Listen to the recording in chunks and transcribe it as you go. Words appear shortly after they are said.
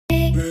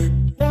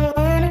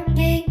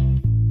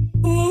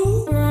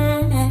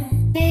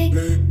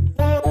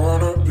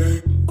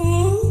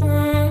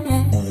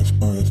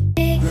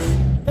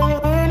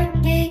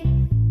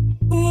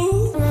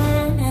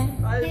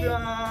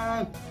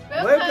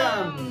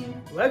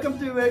Welcome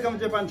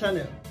Japan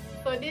channel.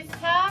 So this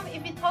time,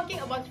 if we're talking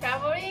about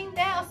traveling,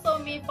 there are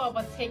also me for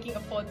about taking a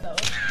photo.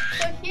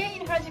 So here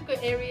in Harajuku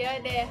area,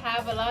 they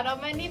have a lot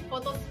of many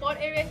photo spot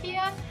area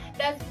here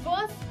that's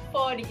worth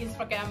for the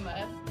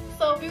Instagrammer.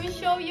 So we will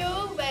show you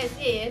where it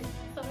is.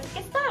 So let's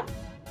get started.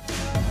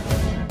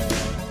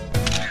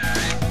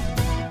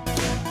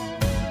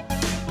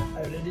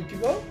 Are you ready to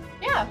go?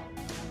 Yeah.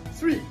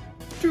 3,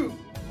 2,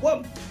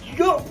 1,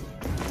 go!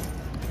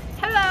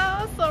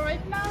 Hello. So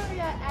right now we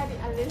are at the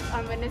Alice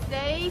on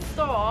Wednesday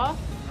store.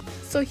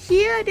 So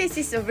here, this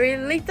is a very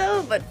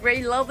little but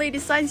very lovely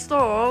design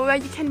store where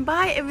you can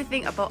buy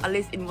everything about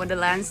Alice in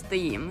Wonderland's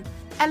theme.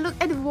 And look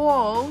at the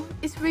wall,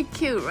 it's really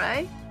cute,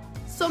 right?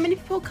 So many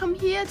people come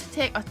here to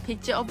take a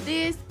picture of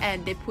this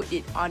and they put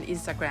it on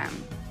Instagram.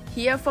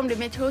 Here from the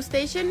metro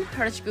station,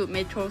 Harajuku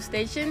metro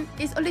station,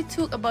 it only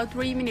took about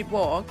 3-minute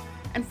walk.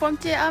 And from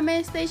JR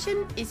main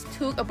station, it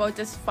took about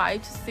just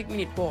 5 to 6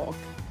 minute walk.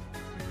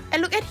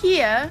 And look at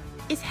here,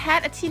 it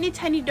had a teeny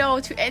tiny door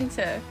to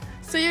enter.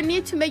 So you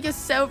need to make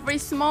yourself very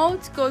small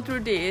to go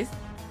through this.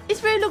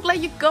 It really looks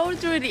like you go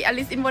through the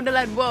Alice in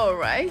Wonderland world,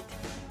 right?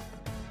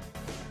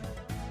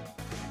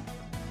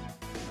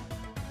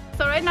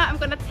 So right now I'm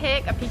gonna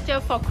take a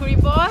picture for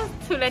Kuribos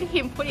to let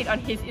him put it on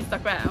his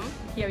Instagram.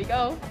 Here we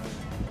go.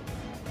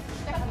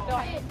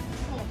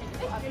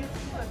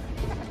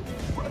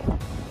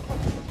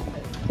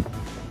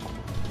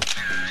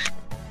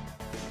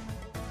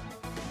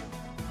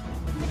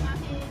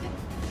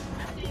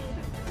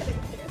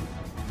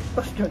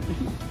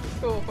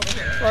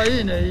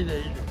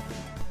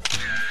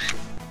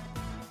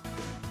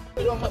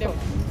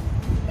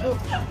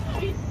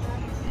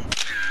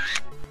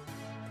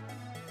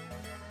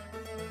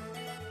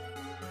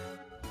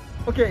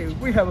 Okay,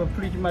 we have a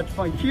pretty much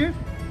fun here.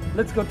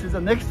 Let's go to the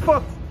next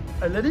spot.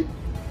 Are you ready?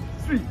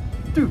 3,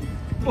 2,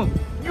 1,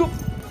 go!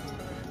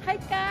 Hi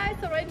guys,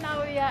 so right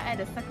now we are at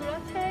the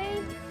Sakura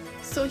Tei.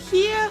 So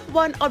here,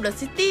 one of the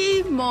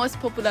city's most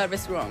popular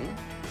restaurant.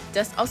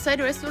 Just outside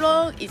the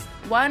restaurant is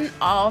one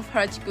of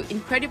Harajuku's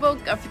incredible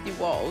graffiti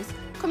walls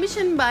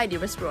commissioned by the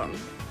restaurant.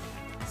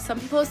 Some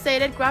people say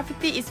that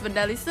graffiti is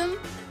vandalism,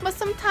 but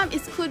sometimes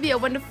it could be a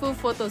wonderful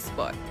photo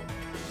spot.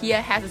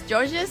 Here has a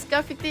gorgeous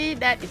graffiti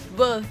that is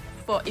worth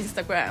for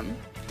Instagram.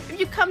 If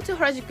you come to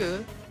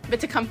Harajuku,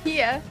 better come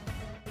here.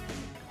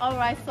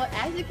 Alright, so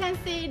as you can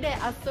see, there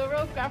are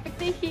several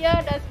graffiti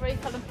here that's very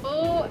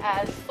colorful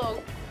and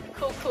so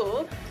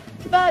cool.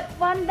 But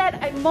one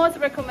that I most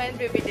recommend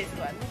will be this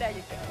one. There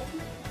you go.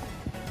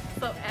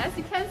 So as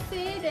you can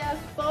see, there are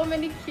so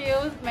many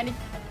cute,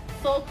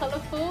 so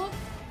colorful.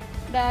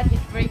 That is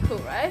very cool,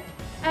 right?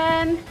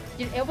 And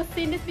you ever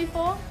seen this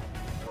before?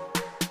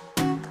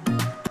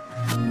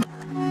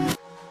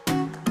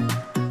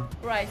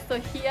 Right, so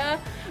here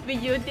we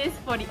use this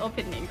for the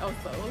opening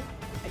also.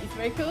 It's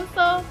very cool.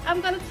 So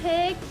I'm gonna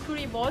take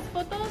Kuribos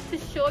photo to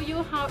show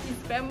you how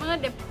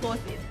Instagrammer they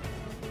post it.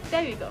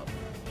 There we go.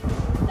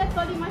 Let's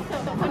go to my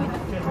show.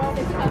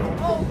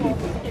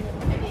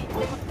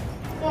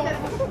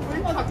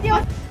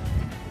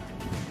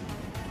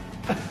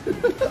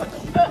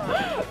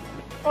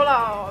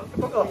 Hola,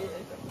 すごく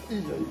いい。い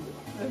いじゃん、いい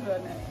じゃん。ですよ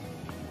ね。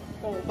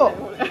あ、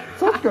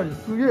確かに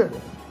すげえ。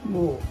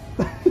もう。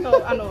そう、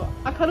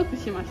明るく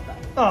しました。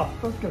あ、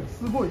確かに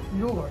すごい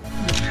色がいい。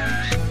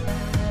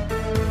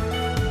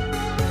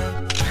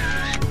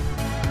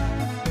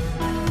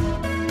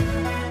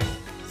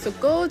So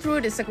go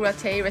through the Sakura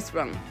Tei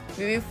restaurant.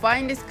 We will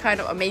find this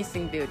kind of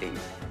amazing building.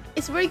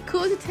 It's very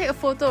cool to take a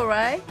photo,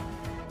 right?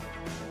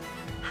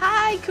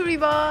 Hi,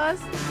 Kuribos!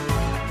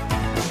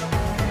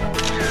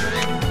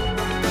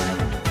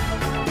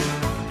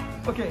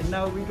 Okay,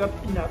 now we got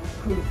enough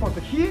cool photo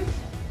here.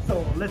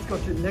 So let's go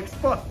to the next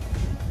spot.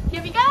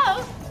 Here we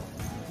go!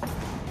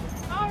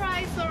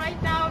 Alright, so right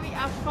now we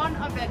are front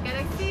of the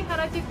Galaxy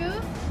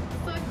Harajuku.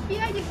 So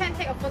here you can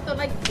take a photo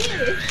like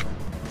this.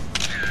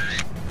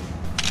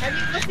 Have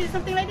you ever seen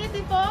something like this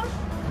before?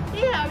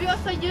 Yeah, we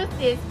also use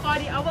this for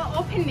our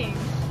opening.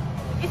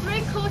 It's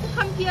very cool to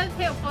come here,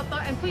 take a photo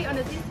and put it on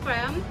the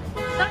Instagram.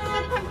 Don't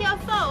forget to come here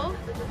also.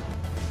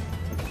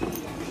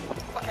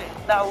 Okay,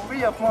 now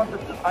we are front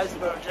of the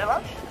iceberg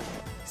Jalan.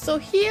 So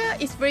here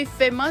is very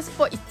famous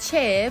for its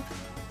shape.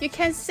 You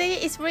can see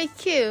it's very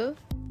cute.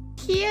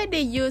 Here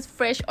they use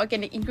fresh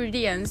organic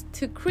ingredients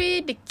to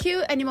create the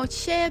cute animal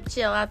shaped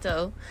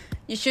gelato.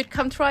 You should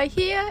come try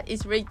here,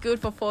 it's very good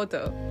for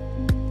photo.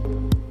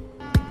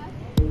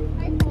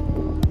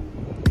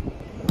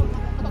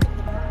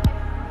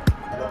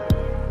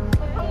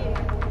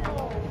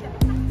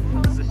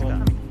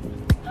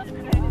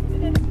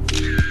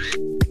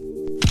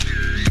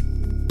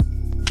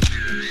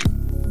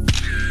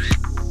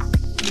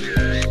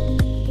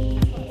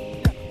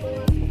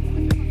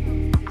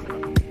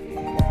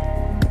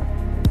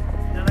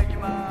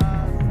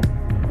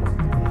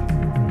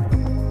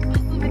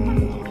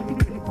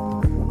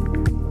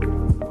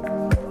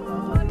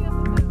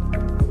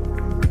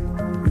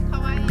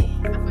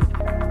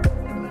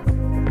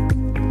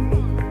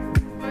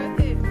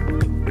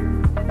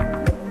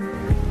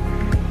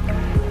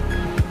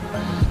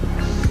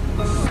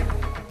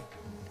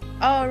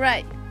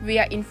 Alright, we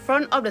are in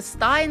front of the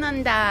style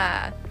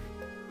Nanda.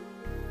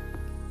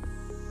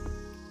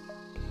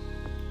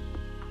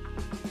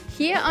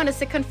 Here on the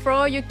second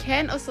floor, you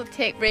can also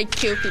take very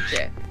cute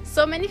picture.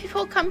 So many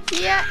people come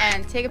here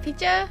and take a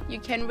picture. You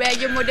can wear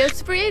your model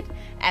spirit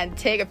and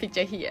take a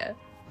picture here.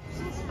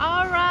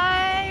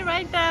 Alright,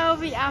 right now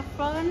we are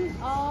front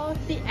of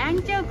the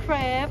angel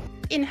crab.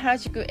 In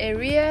Harajuku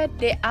area,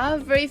 they are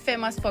very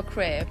famous for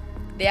crab.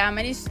 There are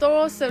many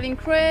stores selling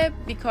crab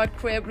because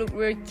crab look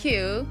very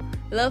cute,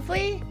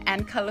 lovely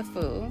and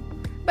colorful.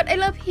 But I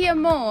love here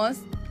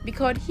most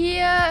because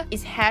here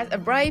it has a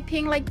bright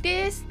pink like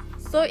this.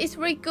 So it's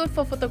very good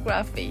for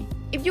photography.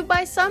 If you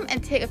buy some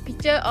and take a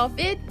picture of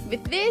it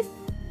with this,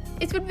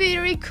 it would be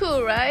very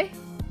cool, right?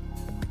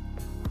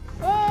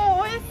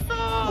 Oh, it's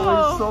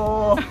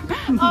so!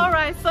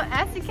 Alright, so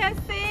as you can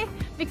see,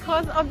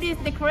 because of this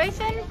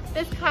decoration,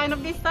 this kind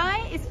of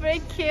design is very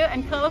cute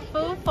and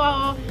colorful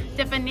for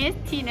Japanese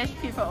teenage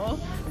people.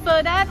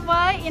 So that's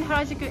why in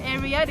Harajuku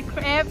area, the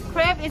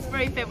crab is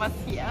very famous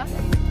here.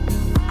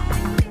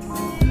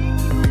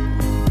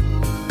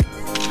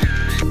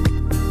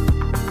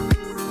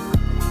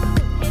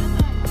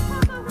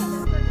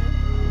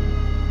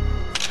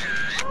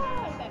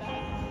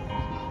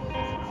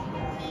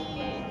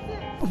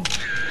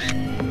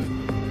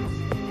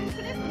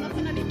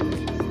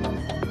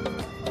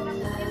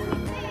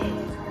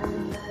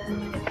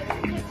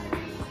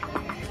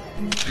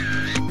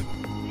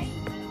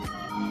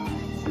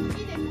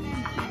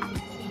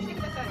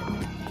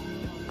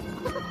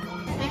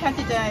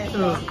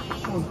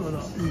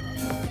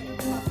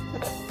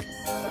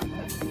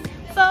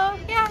 So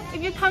yeah,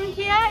 if you come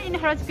here in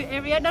Harajuku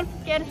area, don't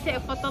forget to take a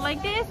photo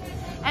like this.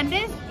 And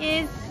this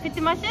is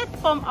pretty much it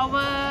from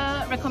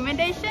our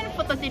recommendation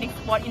photogenic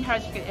spot in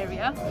Harajuku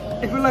area.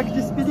 If you like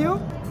this video,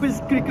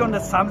 please click on the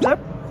thumbs up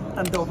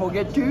and don't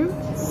forget to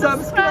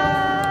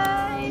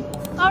subscribe.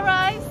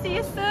 Alright, see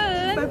you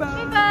soon. Bye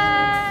bye.